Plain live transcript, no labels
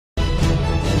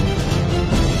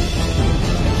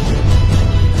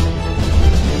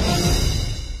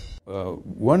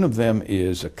One of them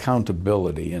is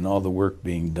accountability and all the work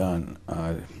being done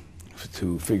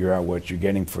to figure out what you're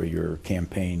getting for your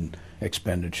campaign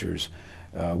expenditures.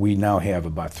 We now have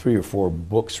about 3 or 4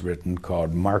 books written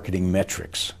called Marketing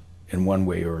Metrics in one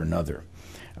way or another,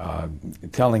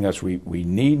 telling us we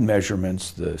need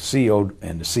measurements. The CEO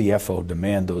and the CFO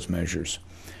demand those measures,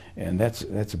 and that's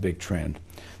a big trend.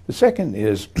 The second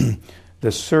is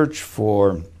the search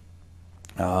for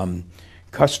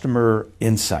customer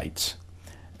insights.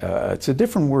 It's a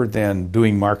different word than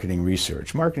doing marketing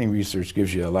research. Marketing research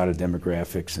gives you a lot of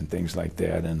demographics and things like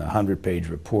that and a 100-page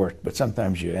report, but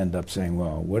sometimes you end up saying,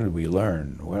 well, what did we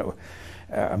learn?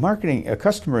 A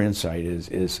customer insight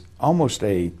is almost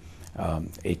a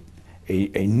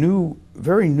new,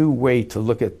 very new way to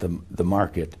look at the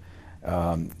market.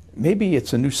 Maybe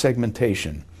it's a new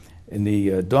segmentation. In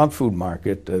the dog food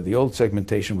market, the old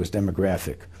segmentation was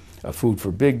demographic. Food for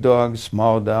big dogs,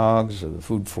 small dogs,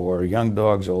 food for young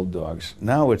dogs, old dogs.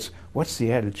 Now it's what's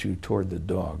the attitude toward the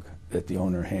dog that the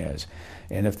owner has.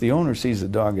 And if the owner sees the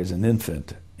dog as an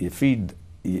infant, you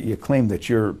claim that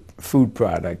your food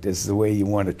product is the way you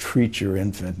want to treat your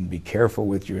infant and be careful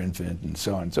with your infant and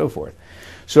so on and so forth.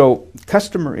 So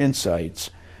customer insights,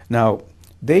 now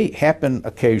they happen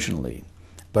occasionally,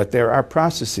 but there are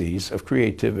processes of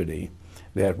creativity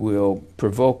that will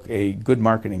provoke a good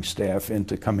marketing staff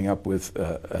into coming up with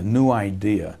a new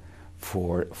idea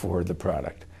for the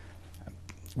product.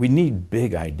 We need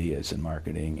big ideas in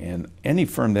marketing, and any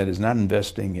firm that is not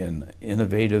investing in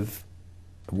innovative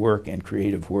work and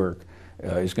creative work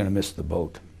is going to miss the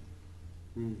boat.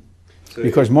 So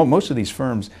because most of these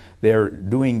firms, they're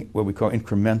doing what we call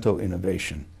incremental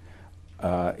innovation,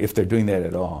 if they're doing that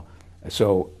at all.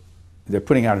 So they're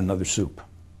putting out another soup,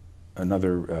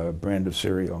 another brand of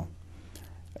cereal.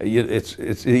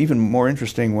 It's even more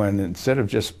interesting when instead of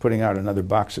just putting out another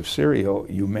box of cereal,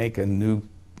 you make a new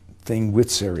thing with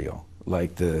cereal,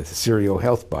 like the cereal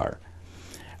health bar.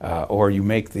 Or you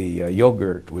make the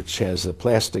yogurt, which has a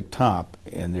plastic top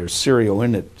and there's cereal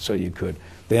in it, so you could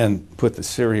then put the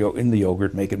cereal in the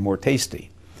yogurt, make it more tasty.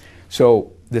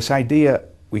 So this idea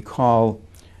I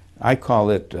call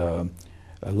it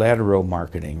lateral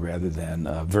marketing rather than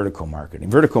vertical marketing.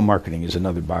 Vertical marketing is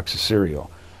another box of cereal.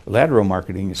 Lateral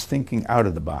marketing is thinking out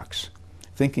of the box,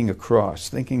 thinking across,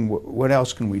 thinking what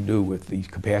else can we do with the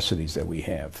capacities that we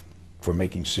have for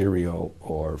making cereal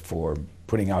or for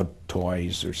putting out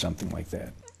toys or something like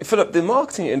that. Philip, the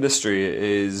marketing industry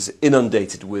is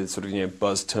inundated with sort of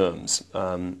buzz terms.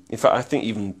 In fact, I think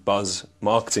even buzz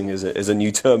marketing is a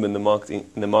new term in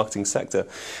the marketing sector.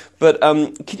 But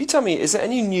can you tell me, is there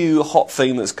any new hot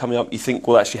thing that's coming up you think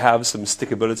will actually have some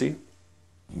stickability?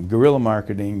 Guerrilla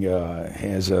marketing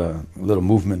has a little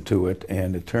movement to it,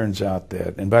 and it turns out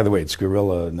that, and by the way, it's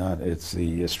guerrilla, it's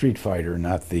the Street Fighter,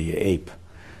 not the ape,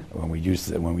 when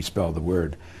we spell the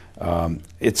word.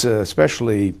 It's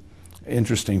especially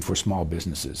interesting for small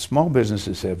businesses. Small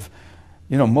businesses have,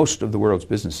 most of the world's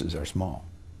businesses are small.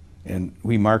 And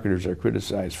we marketers are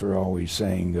criticized for always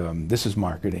saying, this is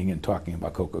marketing and talking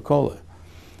about Coca-Cola.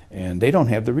 And they don't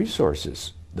have the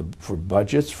resources for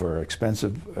budgets, for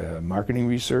expensive marketing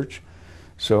research.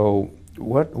 So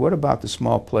what about the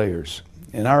small players?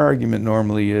 And our argument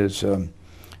normally is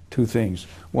two things.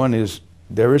 One is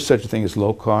there is such a thing as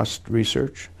low-cost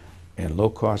research and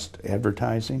low-cost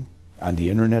advertising on the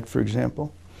internet, for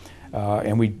example.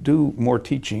 And we do more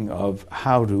teaching of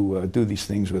how to do these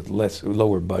things with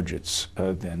lower budgets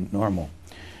than normal.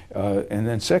 And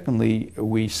then secondly,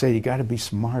 we say you got to be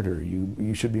smarter.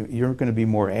 You're going to be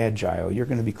more agile. You're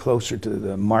going to be closer to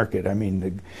the market. I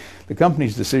mean, the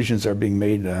company's decisions are being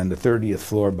made on the 30th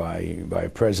floor by a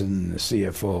president and a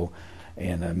CFO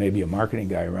and maybe a marketing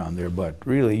guy around there. But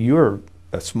really, you're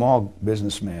a small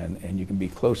businessman, and you can be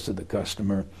close to the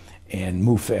customer and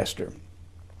move faster.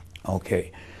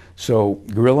 Okay, so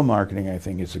guerrilla marketing, I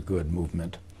think, is a good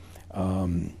movement.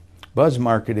 Buzz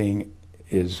marketing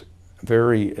is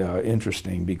very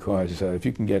interesting because if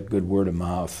you can get good word of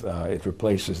mouth, it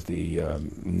replaces the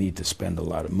need to spend a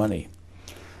lot of money.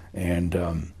 And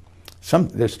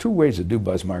there's two ways to do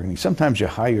buzz marketing. Sometimes you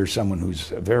hire someone who's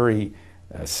very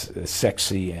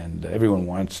sexy and everyone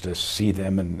wants to see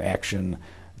them in action,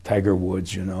 Tiger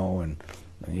Woods, and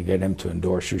you get him to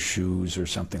endorse your shoes or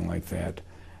something like that.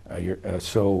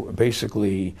 So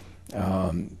basically,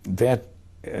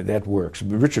 that works.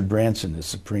 Richard Branson is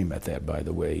supreme at that, by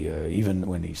the way. Even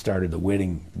when he started the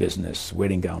wedding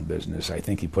gown business, I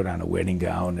think he put on a wedding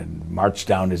gown and marched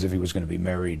down as if he was going to be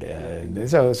married.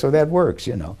 So that works,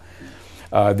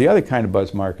 The other kind of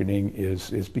buzz marketing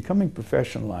is becoming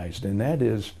professionalized, and that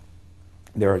is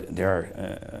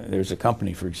there's a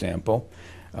company, for example,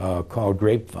 called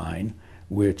Grapevine,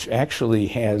 which actually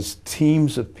has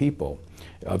teams of people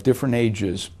of different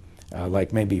ages,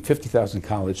 like maybe 50,000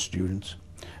 college students,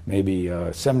 maybe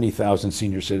 70,000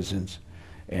 senior citizens,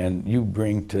 and you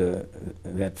bring to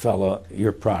that fellow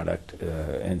your product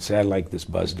and say, I like this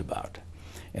buzzed about.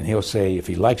 And he'll say if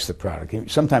he likes the product.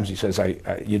 Sometimes he says,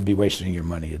 you'd be wasting your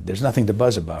money. There's nothing to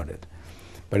buzz about it.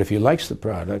 But if he likes the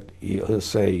product, he'll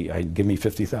say, give me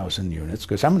 50,000 units,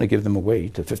 because I'm going to give them away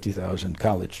to 50,000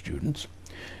 college students,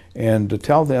 and to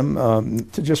tell them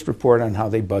to just report on how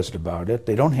they buzzed about it.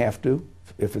 They don't have to,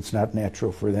 if it's not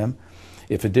natural for them.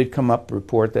 If it did come up,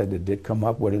 report that it did come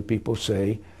up. What did people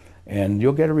say? And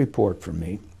you'll get a report from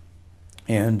me.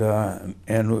 And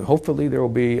hopefully there will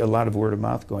be a lot of word of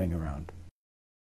mouth going around.